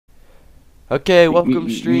Okay, welcome You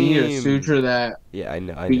need a stream. suture that Yeah, I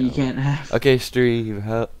know, I you know. can't have. Okay, stream.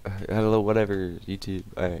 Hello, whatever. YouTube.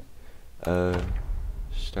 Alright. Uh,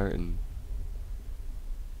 starting.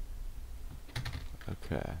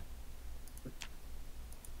 Okay.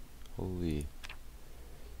 Holy.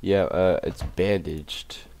 Yeah, it's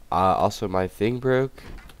bandaged. Also my thing broke,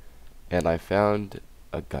 and I found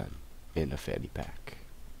a gun in a fanny pack.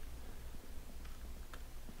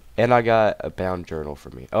 And I got a bound journal for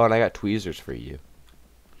me. Oh, and I got tweezers for you.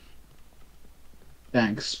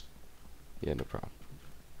 Thanks. Yeah, no problem.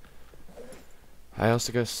 I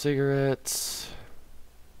also got cigarettes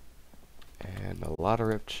and a lot of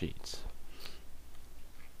ripped sheets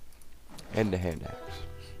and a hand axe.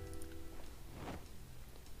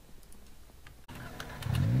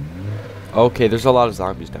 Okay, there's a lot of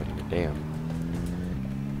zombies down here. Damn.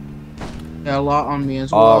 Got a lot on me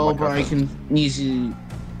as Oh well, my but I god. can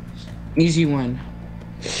easy win.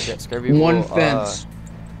 Yeah, Scurvy One will, fence.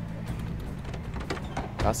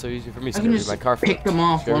 not so easy for me, I can Scurvy. My just car pick flipped. them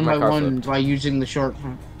off Scurvy, one my by car one flipped. by using the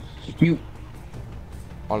shortcut. You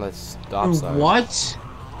On a stop sign. what?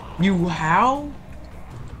 You how?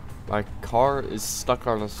 My car is stuck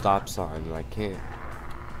on a stop sign and I can't.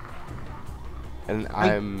 And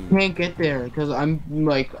I I'm... can't get there because I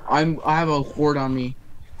have a horde on me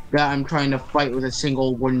that I'm trying to fight with a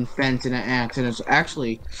single wooden fence and an axe, and it's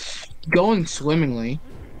actually going swimmingly.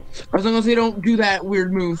 As long as they don't do that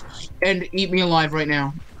weird move and eat me alive right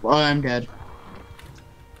now. Well, I'm dead.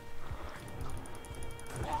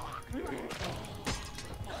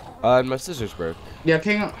 And my scissors broke. Yeah,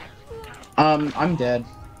 King. I'm dead.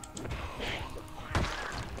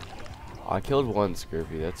 I killed one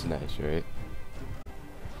Scurvy. That's nice, right?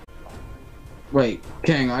 Wait,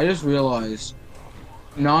 King, I just realized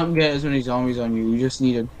not get as many zombies on you. You just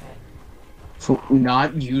need to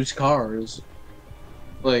not use cars.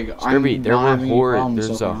 Like, Scurvy, I'm there not were having any horde. problems so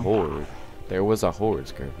There's a far. horde. There was a horde,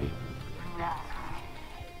 Scurvy.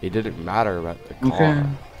 It didn't matter about the car. Okay.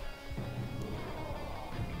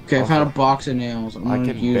 Okay, I Also, found a box of nails. I'm I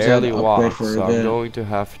gonna can use that barely to upgrade walk, for so a I'm bit. going to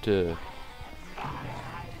have to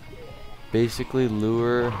basically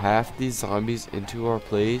lure half these zombies into our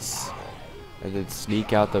place and then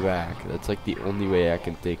sneak out the back. That's like the only way I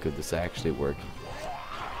can think of this actually working.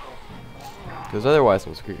 Because otherwise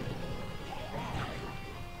I'm screwed.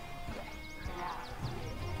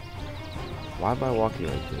 Why am I walking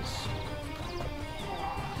like this?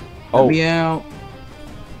 Let Oh, me out.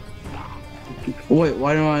 Wait,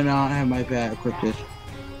 why do I not have my bat equipped?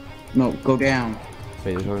 No, go down.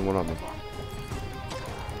 wait, there's only one on me.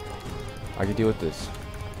 I can deal with this.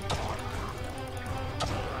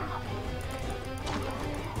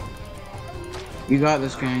 You got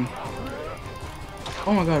this, gang.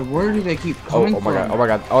 Oh my god, where do they keep Oh, coming oh my from? god, oh my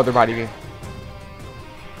god. Oh, they're biting me.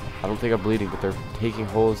 I don't think I'm bleeding, but they're taking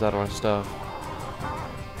holes out of my stuff.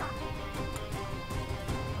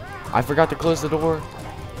 I forgot to close the door.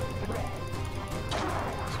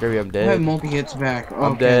 Scurvy, I'm I have dead. multi-hits back.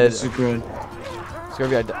 I'm Okay, dead. this is good.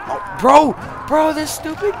 Scurvy, I died. Oh, bro! Bro, this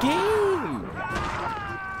stupid game!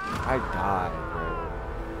 I died,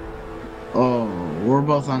 bro. Oh, we're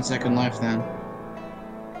both on second life then.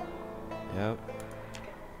 Yep.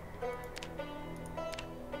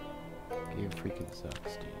 Game freaking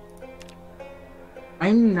sucks, dude.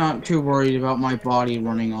 I'm not too worried about my body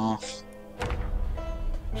running off.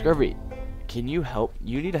 Scurvy, can you help?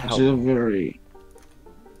 You need to help Which is me. very...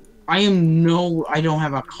 I don't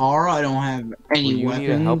have a car, I don't have any Well, you weapons. need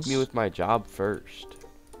to help me with my job first.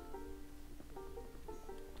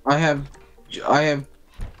 I have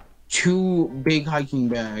 2 big hiking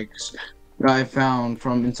bags that I found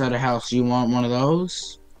from inside a house. Do you want one of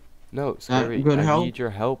those? No, That Scurvy, good I help? need your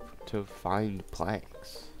help to find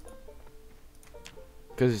planks.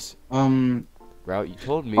 Cause, Route, you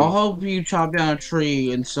told me. I'll help you chop down a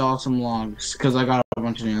tree and saw some logs, because I got a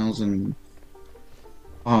bunch of nails and...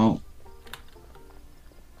 Oh.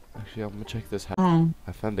 Actually, I'm gonna check this house. Oh.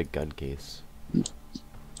 I found a gun case.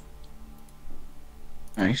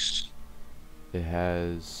 Nice. It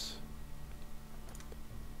has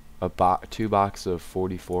a 2 boxes of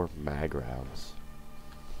 44 mag rounds.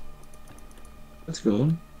 That's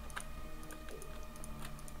good.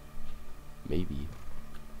 Maybe.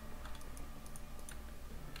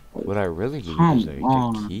 What I really need Come is a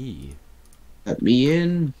on. key. Let me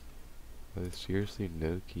in. There's seriously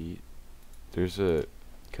no key. There's a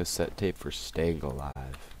cassette tape for Staying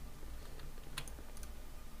Alive.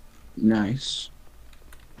 Nice.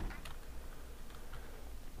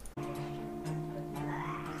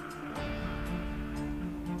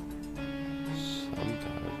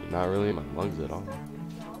 Sometimes. Not really in my lungs at all.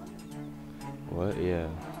 What? Yeah.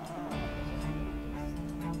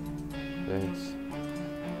 Thanks.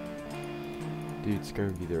 Dude,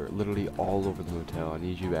 Scurvy, they're literally all over the motel. I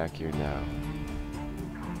need you back here now.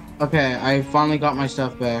 Okay, I finally got my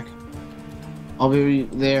stuff back. I'll be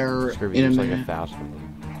there Scurvy, in a there's minute. like 1,000 of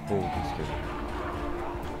them. Holy Scurvy.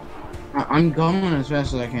 I'm going as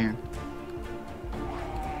fast as I can.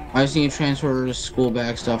 I just need to transfer the school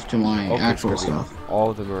bag stuff to my actual Scurvy. stuff.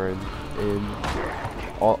 All of them are in.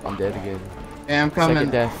 Oh, I'm dead again. Hey, I'm coming.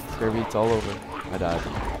 Second death, Scurvy. It's all over. I died,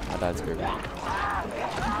 Scurvy.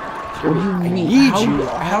 What do you mean?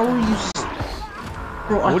 How are you?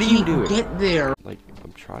 Bro, What are you doing? Get there. Like,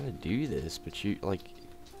 I'm trying to do this, but you, like...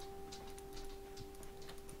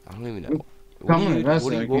 I don't even know. What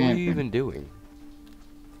were you even doing?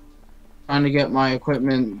 Trying to get my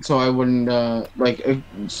equipment so I wouldn't, like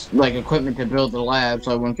equipment to build the lab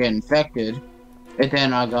so I wouldn't get infected. And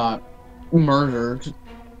then I got murdered.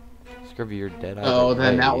 Scurvy, you're dead. Oh,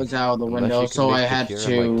 then that was out of the window, so I had to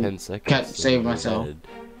save myself.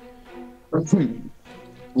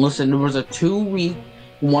 Listen, there was a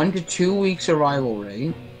 1 to 2 week survival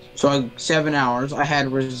rate. So 7 hours. I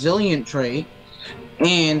had resilient trait,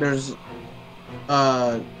 and there's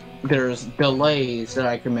delays that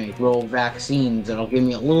I can make, little vaccines that'll give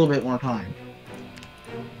me a little bit more time.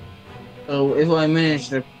 So if I manage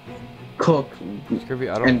to cook, Scurvy,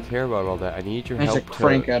 I don't care about all that. I need your help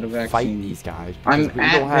to fight these guys because we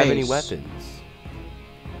don't have any weapons.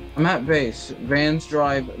 I'm at base. Vans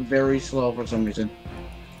drive very slow for some reason.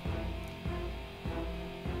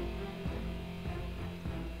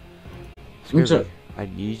 Scurvy, I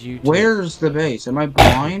need you to... Where's the base? Am I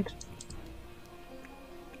blind?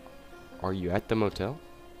 Are you at the motel?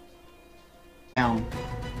 Down.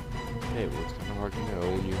 Hey, well, it's kind of hard to know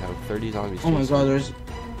when you have 30 zombies. Oh my god, there's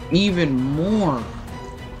even more.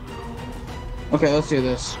 Okay, let's do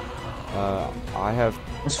this. I have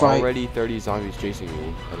already 30 zombies chasing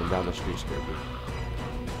me, and I'm down the street, Scurvy.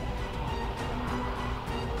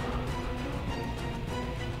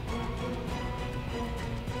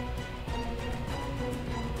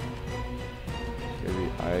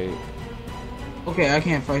 Okay, I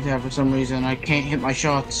can't fight that for some reason. I can't hit my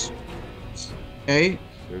shots. Okay.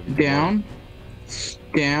 Down.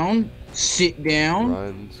 Down. Sit down.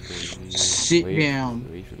 Run, sit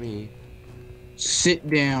down. Wait for me. Sit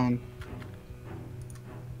down.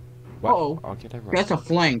 Wow. Oh, that's a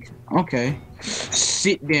flank. Okay.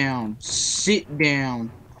 Sit down. Sit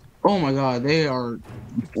down. Oh my god, they are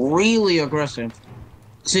really aggressive.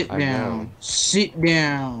 Sit down. Sit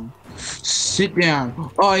down. Sit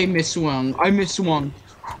down. Oh, I missed one.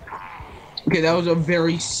 Okay, that was a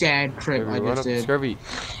very sad trip I just did. Scurvy.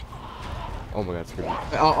 Oh my god, Scurvy.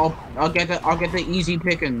 I'll get the easy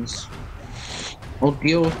pickings. I'll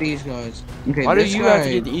deal with these guys. Okay, why do you have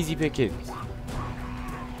to get the easy pickings?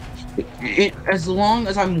 As long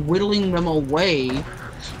as I'm whittling them away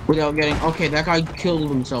without getting... Okay, that guy killed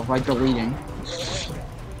himself by deleting.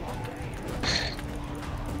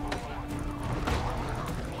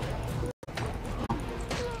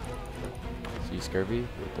 See, Scurvy,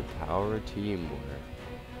 with the power of teamwork.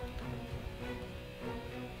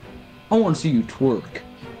 I want to see you twerk.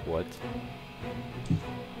 What?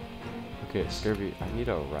 Okay, Scurvy, I need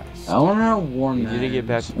a rest. I want to warn that. We need to get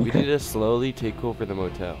back. Okay. We need to slowly take over the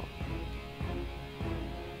motel.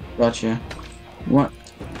 Gotcha. What?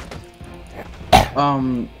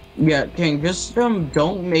 Yeah, King, just,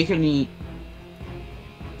 don't make any...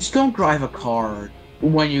 Just don't drive a car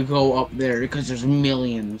when you go up there, because there's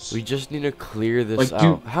millions. We just need to clear this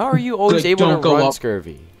out. How are you always able to run,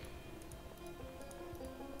 Scurvy?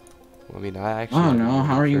 Well, I mean, I don't know.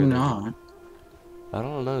 How are you not? I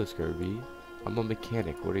don't know, Scurvy. I'm a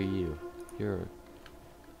mechanic. What are you? You're...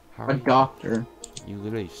 a doctor. You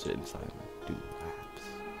literally sit inside and do laps.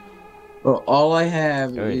 Well, all I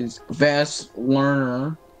have is fast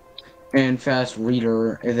learner and fast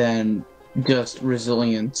reader, and then just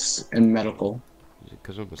resilience and medical.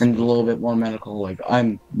 And a little bit more medical. Like,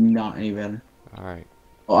 I'm not any better. Alright.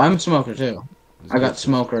 Well, I'm a smoker too. I got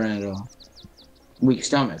smoker and weak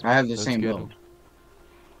stomach. I have the same build.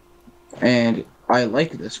 And I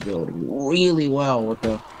like this build really well with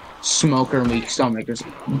the smoker and weak stomach. There's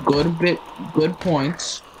good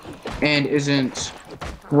points, and isn't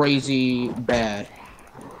crazy bad.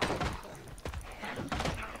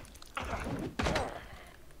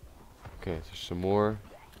 Okay, there's some more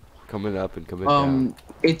coming up and coming down.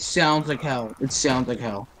 It sounds like hell. It sounds like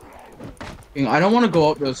hell. I don't want to go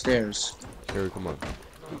up those stairs. Here, come on.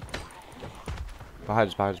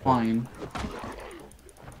 Behind us. Fine.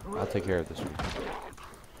 I'll take care of this one.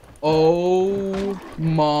 Oh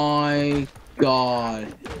my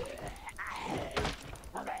god.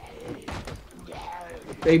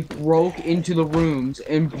 They broke into the rooms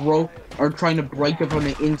and are trying to break them from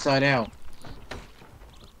the inside out.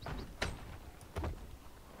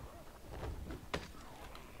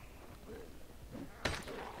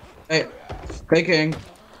 Hey, hey, King,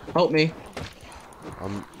 help me.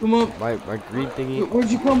 Come on. My green thingy. Where'd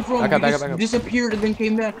you come from? Back up, You back up, just back up. disappeared and then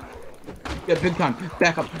came back. Yeah, big time.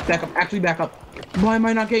 Back up, back up. Actually, back up. Why am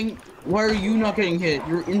I not getting? Why are you not getting hit?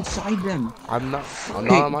 You're inside them. I'm not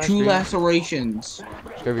Okay, on my 2 screen. lacerations.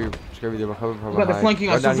 Scurvy, they're coming from Oh God, they're behind. flanking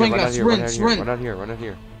us. They're flanking us. Sprint, sprint. Run down here, run down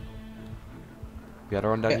here. We gotta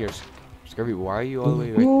run down Yeah. here. Scurvy, why are you all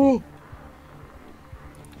the way like...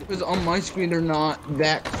 Because on my screen they're not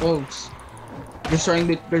that close.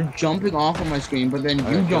 They're jumping off on my screen, but then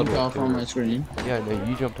you jumped off on my screen. Yeah, no,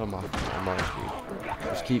 you jumped on my screen.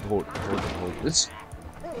 Just keep holding.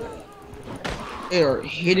 They are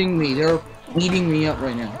hitting me. They're eating me up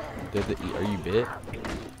right now. Are you bit?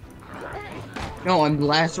 No, I'm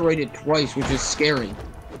lacerated twice, which is scary.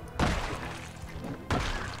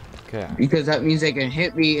 Okay. Because that means they can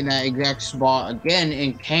hit me in that exact spot again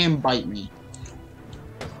and can bite me.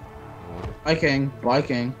 Bye, King. Bye,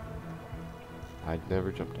 King. I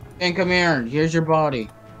never jumped off. King, come here. Here's your body.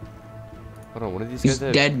 Hold on, one of these He's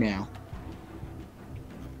guys dead now.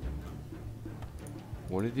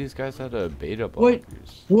 One of these guys had a beta What?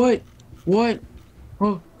 blockers. What?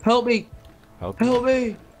 Oh, help me! Help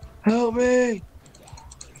me! Help me!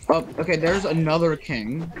 Oh, okay, there's another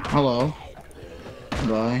king. Hello.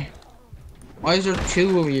 Bye. Why is there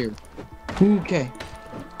 2 of you? Okay.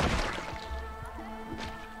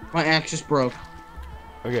 My axe just broke.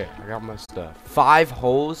 Okay, I got my stuff. 5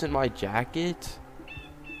 holes in my jacket?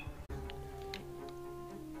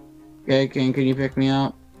 Okay, King, can you pick me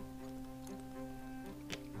up?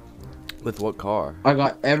 With what car? I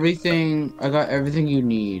got everything you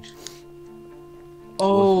need.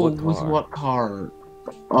 Oh, with what car?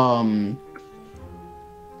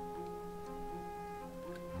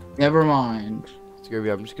 Never mind.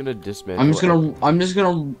 Scurvy, I'm just gonna dismantle. I'm just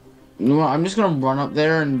gonna run up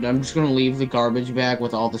there and I'm just gonna leave the garbage bag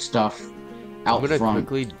with all the stuff out front. I'm gonna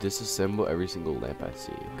quickly disassemble every single lamp I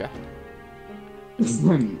see. Okay.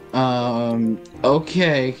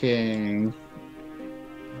 Okay, King.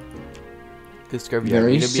 Scurvy,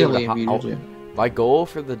 Very silly of you to do. My goal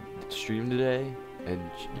for the stream today and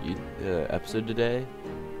episode today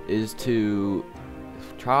is to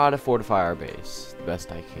try to fortify our base the best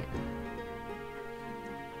I can.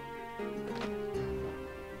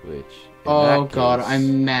 Which, oh God,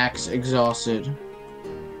 I'm max exhausted.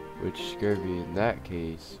 Which, Scurvy, in that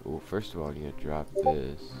case, well, first of all, you need to drop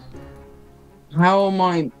this. How am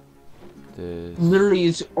I? This. Literally,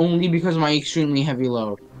 it's only because of my extremely heavy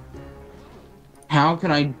load. How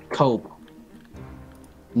can I cope?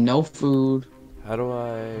 No food. How do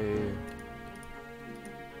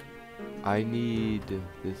I need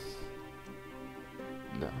this.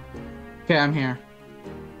 No. Okay, I'm here.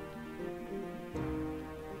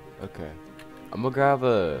 Okay. I'm gonna grab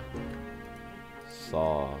a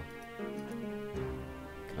saw.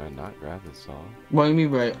 Can I not grab the saw? What do you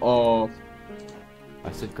mean by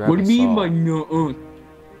I said grab a saw. What do you mean by no?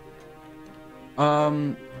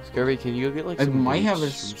 Scurvy, can you go get like I some might have a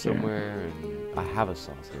bleach from somewhere? And I have a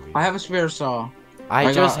saw, Scurvy. I have a spare saw.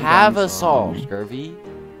 I just have a saw, Scurvy.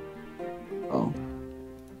 Oh.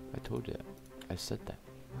 I told you that. I said that.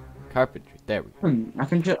 Carpentry. There we go.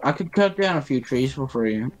 I could cut down a few trees for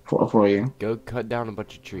you. Go cut down a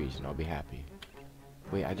bunch of trees and I'll be happy.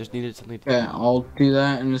 Wait, I just needed something to... Yeah, I'll do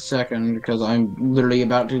that in a second because I'm literally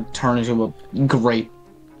about to turn into a grape.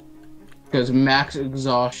 Because max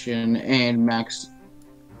exhaustion and max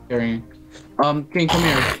carrying. King, come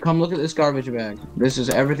here. Come look at this garbage bag. This is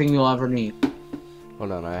everything you'll ever need.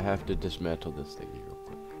 Hold on, I have to dismantle this thing real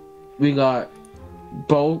quick. We got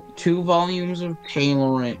both 2 volumes of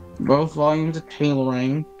tailoring, prepping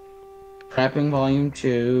volume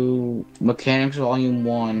 2, mechanics volume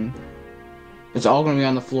 1. It's all gonna be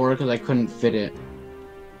on the floor because I couldn't fit it.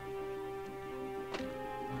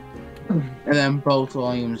 And then both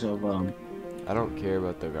volumes of I don't care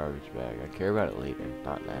about the garbage bag. I care about it later,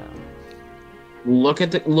 not now. Look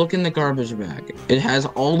in the garbage bag. It has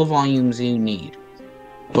all the volumes you need.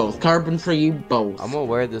 Both carpentry, both. I'm gonna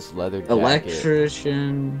wear this leather jacket.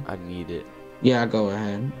 Electrician. I need it. Yeah, go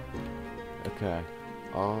ahead. Okay.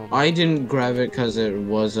 I didn't grab it because it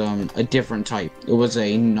was a different type. It was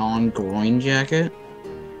a non-groin jacket,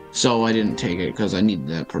 so I didn't take it because I needed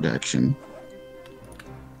that protection.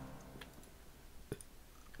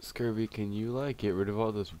 Scurvy, can you like get rid of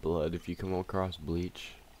all this blood if you come across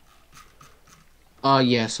bleach?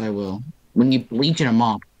 Yes, I will. When you bleach in a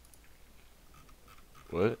mop.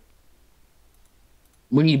 What?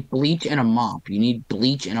 We need bleach and a mop. You need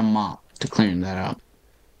bleach and a mop to clean that up.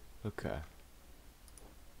 Okay.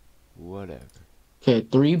 Whatever. Okay,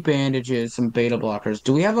 3 bandages, some beta blockers.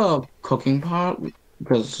 Do we have a cooking pot?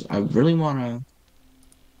 Because I really want to.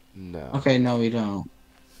 No. Okay, no, we don't.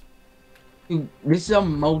 This is a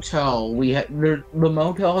motel. The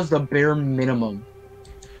motel is the bare minimum.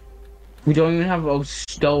 We don't even have a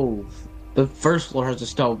stove. The first floor has a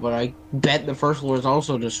stove, but I bet the first floor is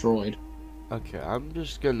also destroyed. Okay, I'm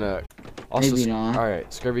just gonna. Also, Maybe not. all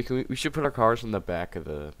right, Scurvy, we should put our cars in the back of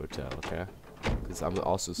the motel, okay? Because I'm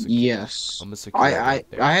also secure. Yes. I'm a security right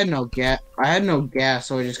there. I had no gas. I had no gas,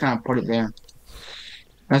 so I just kind of put it there.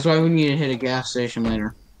 That's why we need to hit a gas station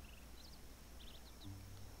later.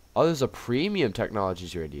 Oh, there's a premium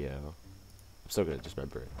technologies radio. I'm still gonna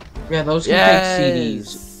dismember it. Yeah, those can take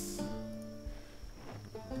CDs.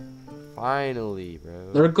 Finally,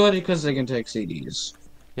 bro. They're good because they can take CDs.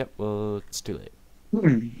 Yep. Well, it's too late.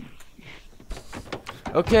 Hmm.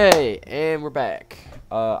 Okay, and we're back.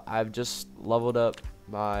 I've just leveled up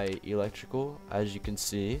my electrical, as you can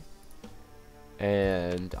see,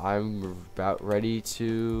 and I'm about ready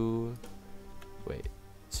to try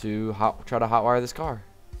to hotwire this car.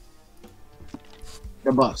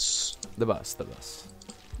 The bus. The bus.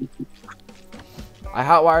 I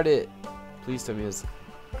hotwired it. Please tell me it's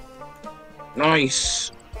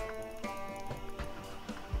Nice.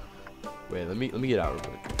 Wait, let me get out real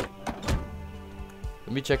quick.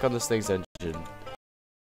 Let me check on this thing's engine.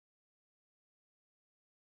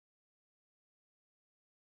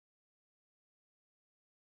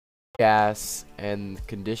 Gas and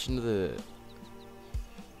condition of the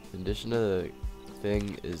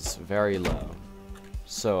thing is very low.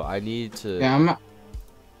 So I need to. Yeah, I'm not.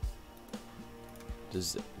 Do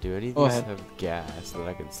any of Go these ahead. have gas that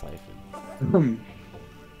I can siphon?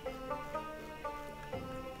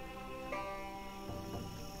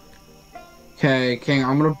 Okay, King,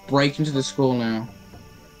 I'm gonna break into the school now.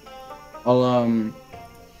 I'll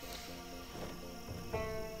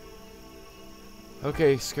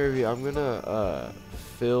Okay, Scurvy, I'm gonna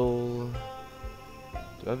fill.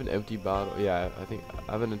 Do I have an empty bottle? Yeah, I think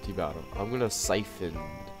I have an empty bottle. I'm gonna siphon.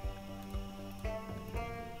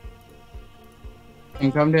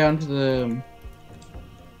 and come down to the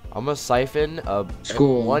I'm gonna siphon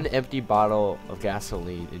school. one empty bottle of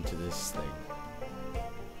gasoline into this thing.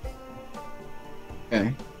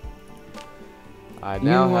 Okay. I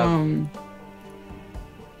now have.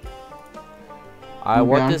 I come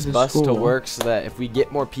want down this to the bus to school. work so that if we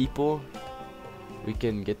get more people, we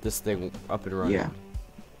can get this thing up and running. Yeah.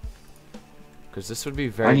 Because this would be I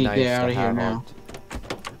very need nice to get out to of here have now.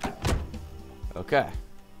 Okay.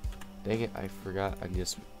 Dang it, I forgot. I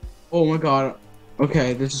just. Oh my god.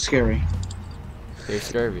 Okay, this is scary. Hey,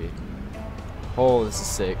 Scurvy. Oh, this is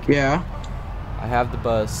sick. Yeah. I have the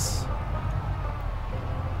bus.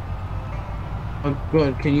 Oh,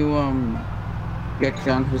 good. Can you get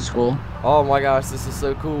down to the school? Oh my gosh, this is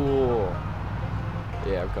so cool.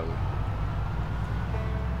 Yeah, I'm coming.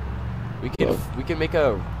 We can make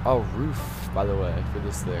a roof, by the way, for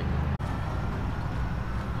this thing.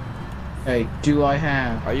 Hey, do I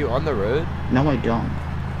have? Are you on the road? No, I don't.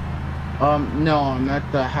 No, I'm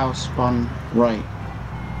at the house on right.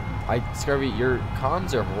 Scurvy, your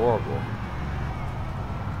comms are horrible.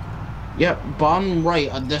 Yep, bottom right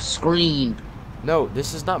of the screen. No,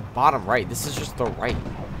 this is not bottom right. This is just the right.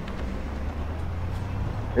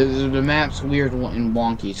 The map's weird and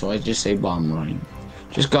wonky, so I just say bottom right.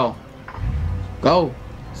 Just go. Go.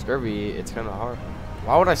 Scurvy, it's kind of hard.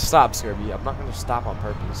 Why would I stop, Scurvy? I'm not going to stop on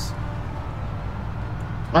purpose.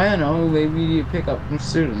 I don't know, maybe you pick up some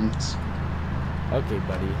students. Okay,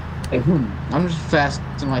 buddy. I'm just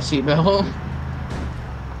fastening my seatbelt.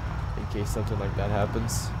 In case something like that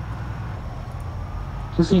happens.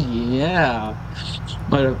 Yeah.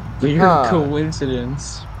 What a weird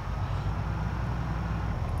coincidence.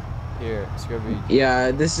 Here, Scurvy.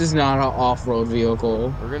 Yeah, this is not an off-road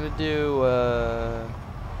vehicle. We're gonna do,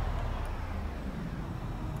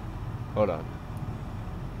 hold on.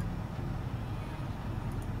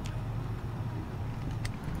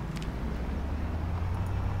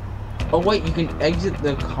 Oh wait, you can exit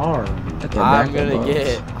the car. At the I'm back of gonna the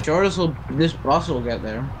get. bus. Sure, this bus will get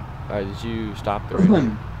there. Alright, did you stop the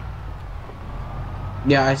radio?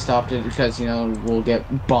 Yeah, I stopped it because, you know, we'll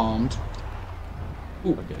get bombed.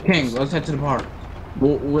 Ooh, Okay. King, let's head to the bar.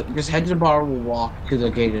 We'll just head to the bar, we'll walk to the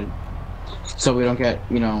gated. So we don't get,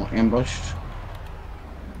 you know, ambushed.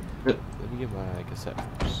 Let me get my cassette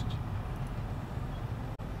first.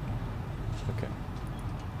 Okay.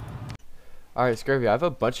 Alright, Scurvy, I have a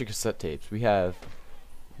bunch of cassette tapes. We have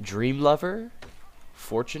Dream Lover,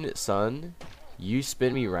 Fortunate Son, You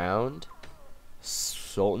spin me round.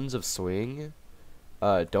 Sultans of Swing.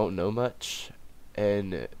 Don't know much.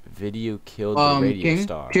 And video killed the radio King,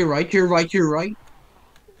 star. to your right, to your right, to your right.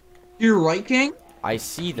 To your right, King. I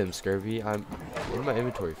see them, Scurvy. I'm. Go to my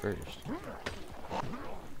inventory first.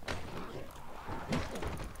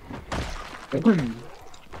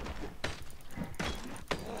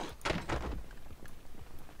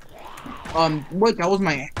 Wait, that was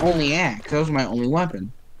my only axe. That was my only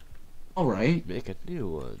weapon. All right. Make a new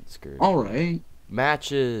one, Scurvy. All right.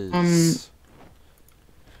 Matches.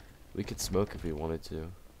 We could smoke if we wanted to.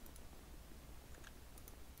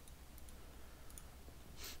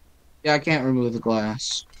 Yeah, I can't remove the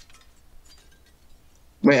glass.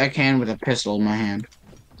 Wait, I can with a pistol in my hand.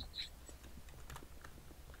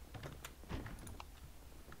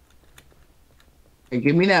 Hey,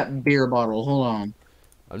 give me that beer bottle. Hold on.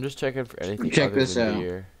 I'm just checking for anything Check other this than out.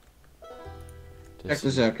 beer. Check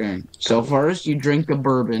this out, King. So first, you drink the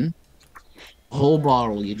bourbon. Whole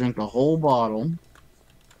bottle. You drink the whole bottle.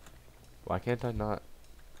 Why can't I not?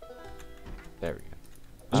 There we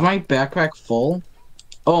go. Is my backpack full?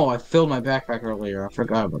 Oh, I filled my backpack earlier. I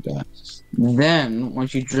forgot about that. Then,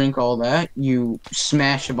 once you drink all that, you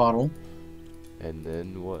smash a bottle. And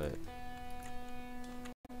then what?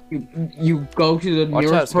 You go to the Watch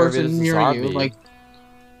out, nearest Scurvy, this person is a near you, zombie. like,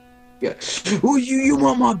 yeah. Oh, you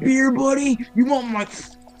want my beer, buddy? You want my?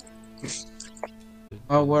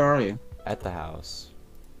 Oh, where are you? At the house.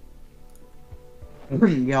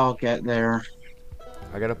 Yeah, I'll get there.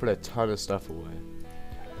 I gotta put a ton of stuff away.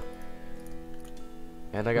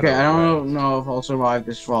 And I gotta. Okay, I don't rest. know if I'll survive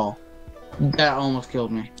this fall. That almost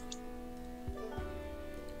killed me.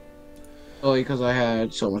 Only because I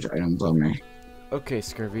had so much items on me. Okay,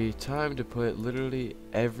 Scurvy, time to put literally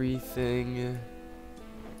everything.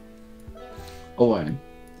 Away.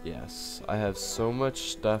 Yes, I have so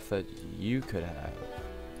much stuff that you could have,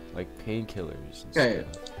 like painkillers and Okay.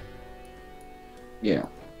 stuff. Yeah.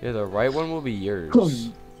 Yeah, the right one will be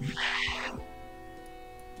yours.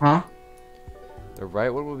 Huh? The right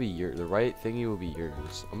one will be yours. The right thingy will be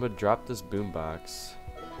yours. I'm gonna drop this boombox.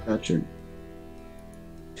 Gotcha.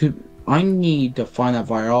 Dude, I need to find that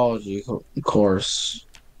biology course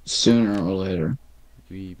sooner or later.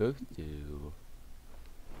 We both do.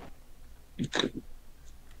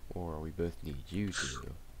 Or we both need you to.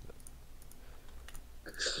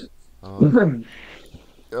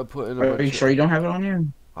 I'll put in a Are bunch you sure you don't have it on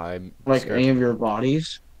you? I'm Like scared. any of your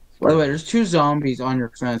bodies? By the way, there's 2 zombies on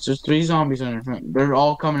your fence. There's 3 zombies on your fence. They're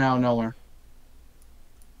all coming out of nowhere.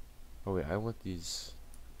 Oh wait, I want these.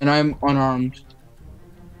 And I'm unarmed.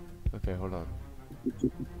 Okay, hold on.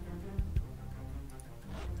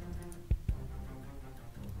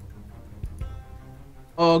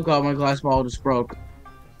 Oh god, my glass ball just broke.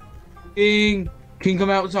 King! King, come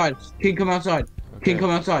outside. King, come outside. Okay, King,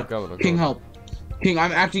 come outside. I'm coming, I'm King, coming. help. King,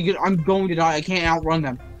 I'm actually good. I'm going to die. I can't outrun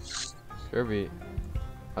them. Scurvy,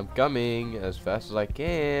 I'm coming as fast as I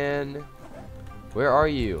can. Where are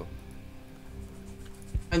you?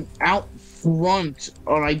 I'm out front,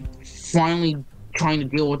 and I'm finally trying to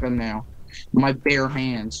deal with them now. My bare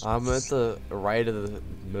hands. I'm at the right of the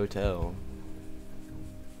motel.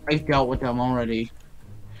 I dealt with them already.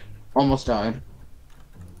 Almost died.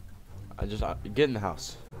 Get in the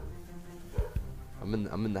house. I'm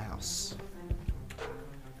in the house.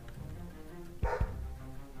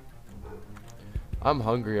 I'm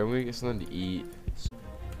hungry. I'm gonna get something to eat.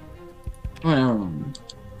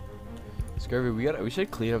 Scurvy, we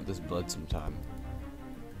should clean up this blood sometime.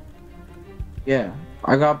 Yeah,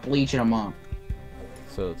 I got bleach in a month.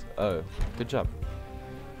 So, oh, good job.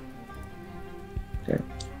 Okay.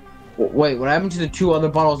 Wait, what happened to the 2 other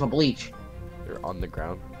bottles of bleach? They're on the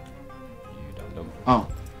ground. You dum-dum. Oh.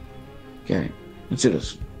 Okay, let's do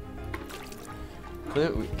this.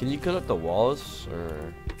 Can you cut up the walls,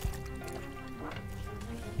 or?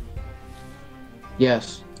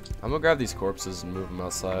 Yes. I'm gonna grab these corpses and move them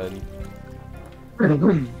outside.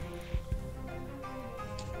 Is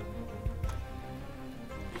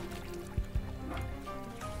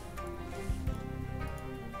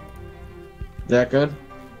that good?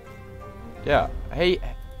 Yeah. Hey,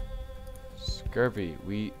 Scurvy,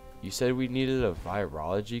 you said we needed a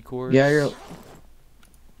virology course? Yeah, you're...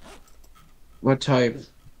 What type?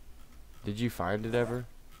 Did you find it ever?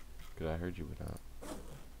 Cause I heard you went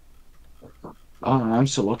out. Oh, I'm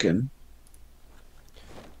still looking.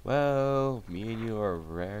 Well, me and you are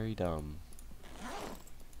very dumb.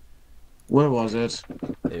 Where was it?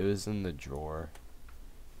 It was in the drawer.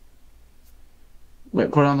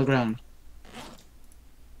 Wait, put it on the ground.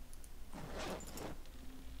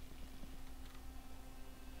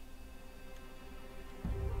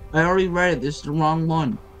 I already read it. This is the wrong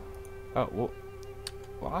one. Oh,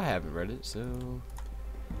 well, I haven't read it, so...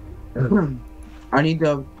 I need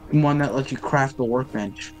the one that lets you craft the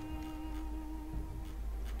workbench.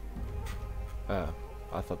 Oh,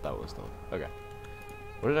 I thought that was the one. Okay.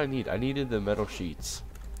 What did I need? I needed the metal sheets.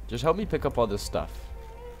 Just help me pick up all this stuff.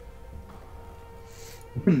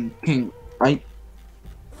 King, I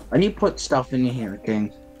need to put stuff in here,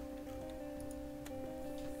 King.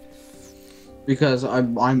 Because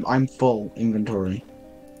I'm full inventory.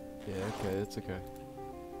 Yeah, okay, that's okay.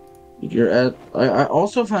 You're at. I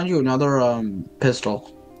also found you another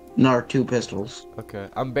pistol, another 2 pistols. Okay,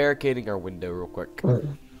 I'm barricading our window real quick.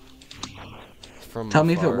 From Tell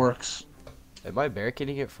me if it afar. works. Am I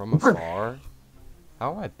barricading it from afar?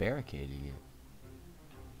 How am I barricading it?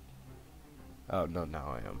 Oh no,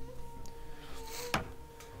 now I am.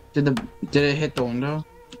 Did it hit the window?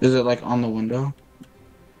 Is it like on the window?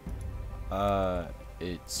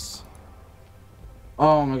 It's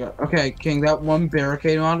Oh my god. Okay, King, that one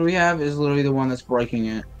barricade mod we have is literally the one that's breaking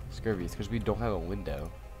it. scurvy. It's because we don't have a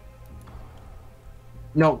window.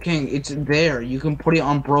 No, King, it's there. You can put it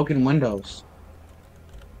on broken windows.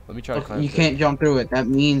 Let me try to Look, climb you through. can't jump through it. That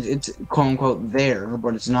means it's quote unquote there,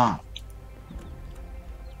 but it's not.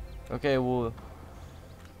 Okay, well,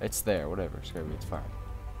 it's there. Whatever, scurvy. It's fine.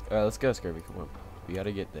 Let's go, scurvy. Come on. We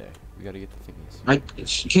gotta get there. We gotta get the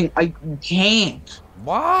thingies. King, I can't.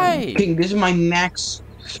 Why? King, this is my max.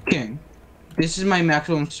 King, this is my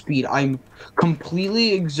maximum speed. I'm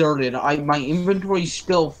completely exerted. My inventory's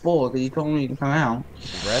still full because you told me to come out.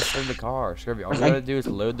 Rest in the car, scurvy. All we gotta do is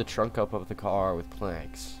load the trunk up of the car with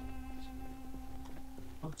planks.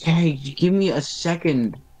 Okay, give me a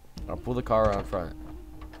second. I'll pull the car around front.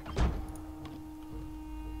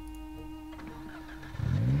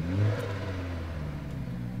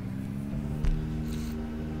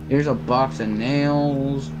 Here's a box of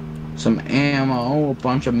nails, some ammo, a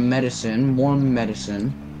bunch of medicine, more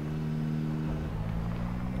medicine.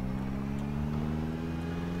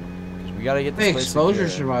 We gotta get this Hey, place exposure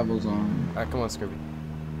secure. survival zone. Alright, come on, scurvy.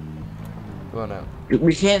 Come on out.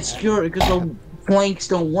 We can't secure it because the planks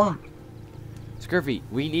don't work. Scurvy,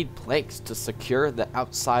 we need planks to secure the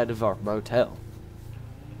outside of our motel.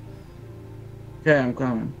 Okay, I'm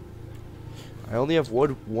coming. I only have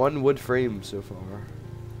one wood frame so far.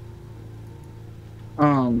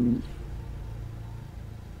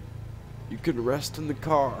 You can rest in the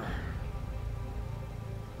car.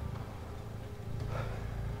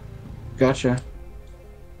 Gotcha.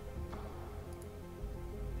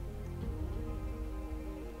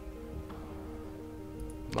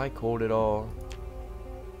 Am I cold at all?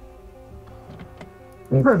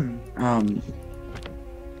 I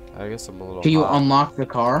I guess I'm a little can you hot. unlock the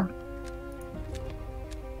car?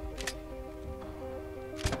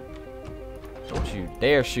 Don't you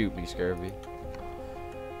dare shoot me, Scurvy.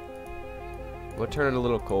 We'll turn it a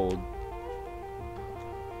little cold.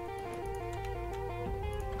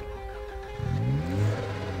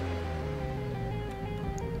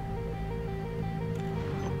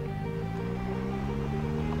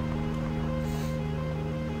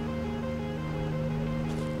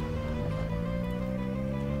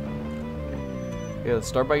 Yeah, let's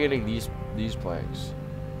start by getting these planks.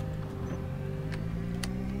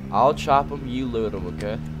 I'll chop them, you load them,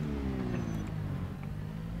 okay?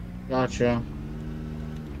 Gotcha.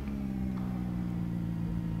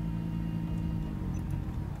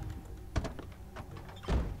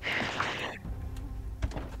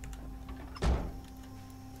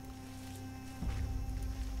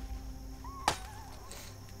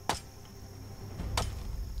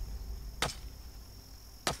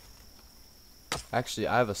 Actually,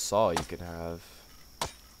 I have a saw you can have.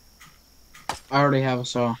 I already have a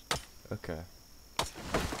saw. Okay.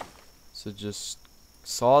 So just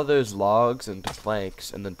saw those logs into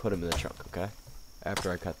planks and then put them in the trunk, okay?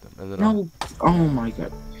 After I cut them. And then No. Oh my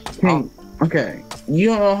god. King, okay. You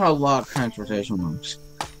don't know how log transportation works.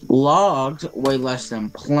 Logs weigh less than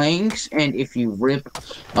planks, and if you rip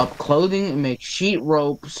up clothing and make sheet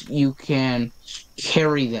ropes, you can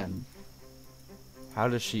carry them. how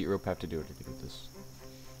does sheet rope have to do anything with this?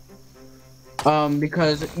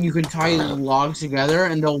 Because you can tie logs together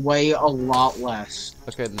and they'll weigh a lot less.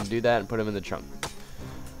 Okay, then do that and put them in the trunk.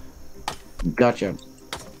 Gotcha.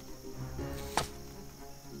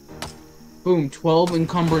 Boom, 12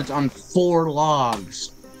 encumbrance on 4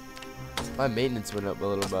 logs. My maintenance went up a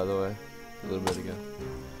little, by the way. A little bit ago.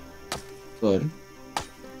 Good.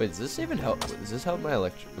 Wait, does this even help? Does this help my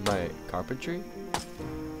my carpentry?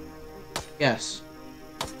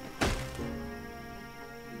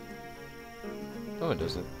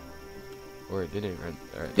 Or it didn't run.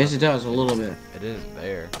 Alright, Yes, it does, a little bit. it didn't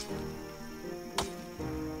there.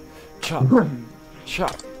 Chop.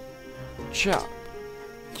 Chop. Chop.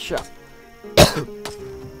 Chop.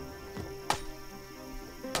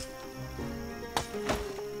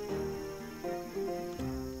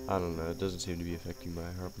 I don't know, it doesn't seem to be affecting my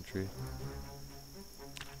carpentry.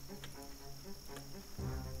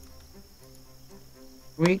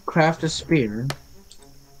 We craft a spear.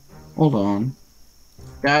 Hold on.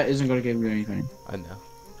 That isn't gonna give you anything. I know.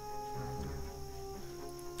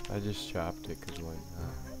 I just chopped it because why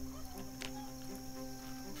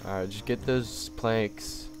not? Alright, just get those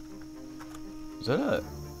planks. Is that a...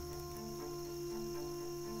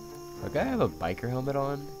 That guy have a biker helmet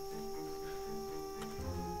on?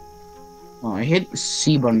 Oh, I hit the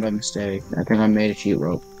C button by mistake. I think I made a cheat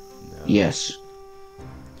rope. No. Yes.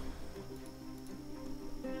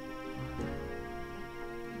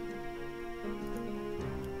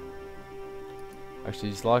 Actually,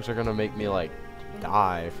 these logs are gonna make me, like,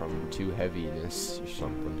 die from too heaviness or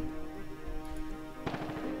something.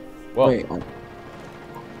 Whoa. Wait,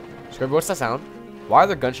 Scrubby, what's that sound? Why are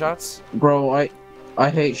there gunshots? bro, I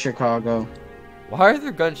hate Chicago. Why are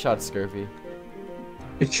there gunshots, Scurvy?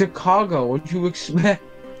 It's Chicago. What'd you expect?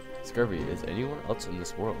 Scurvy, is anyone else in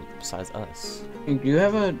this world besides us? Do you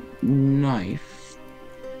have a knife?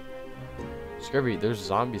 Scurvy, there's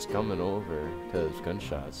zombies coming over because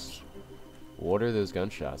gunshots. What are those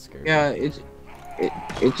gunshots, Scurvy? Yeah, it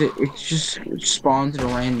just spawns in a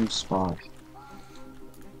random spot.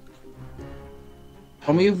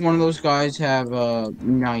 Tell me if one of those guys have a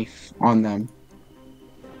knife on them.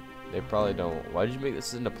 They probably don't. Why did you make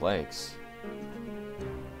this into planks?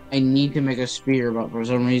 I need to make a spear, but for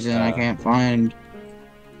some reason I can't find.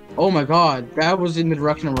 Oh my god, that was in the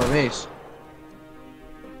direction of our base.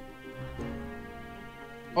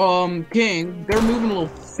 King, they're moving a little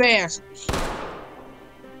fast.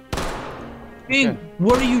 King, Okay.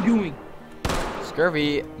 what are you doing?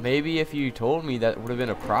 Scurvy, maybe if you told me that would have been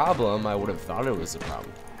a problem, I would have thought it was a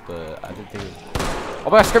problem. But I didn't think it was... Oh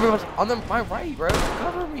my god, Scurvy was on my right, bro.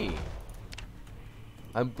 Cover me.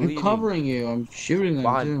 I'm bleeding. I'm covering you. I'm shooting them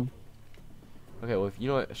Behind. too. Okay, well, if you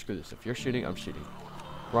know what, screw this. If you're shooting, I'm shooting.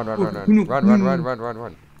 Run, run, run, run. Run, run, run, run, run,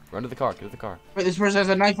 run. Run to the car. Get to the car. Wait, this person has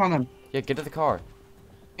a knife on them. Yeah, get to the car.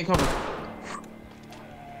 Hey, cover.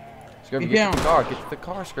 Scurvy, Get get down. to the car. Get to the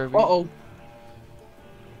car, Scurvy. Uh-oh.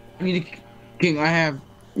 I need to... King, I have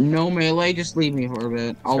no melee. Just leave me for a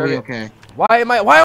bit. I'll be Scurvy. okay. Why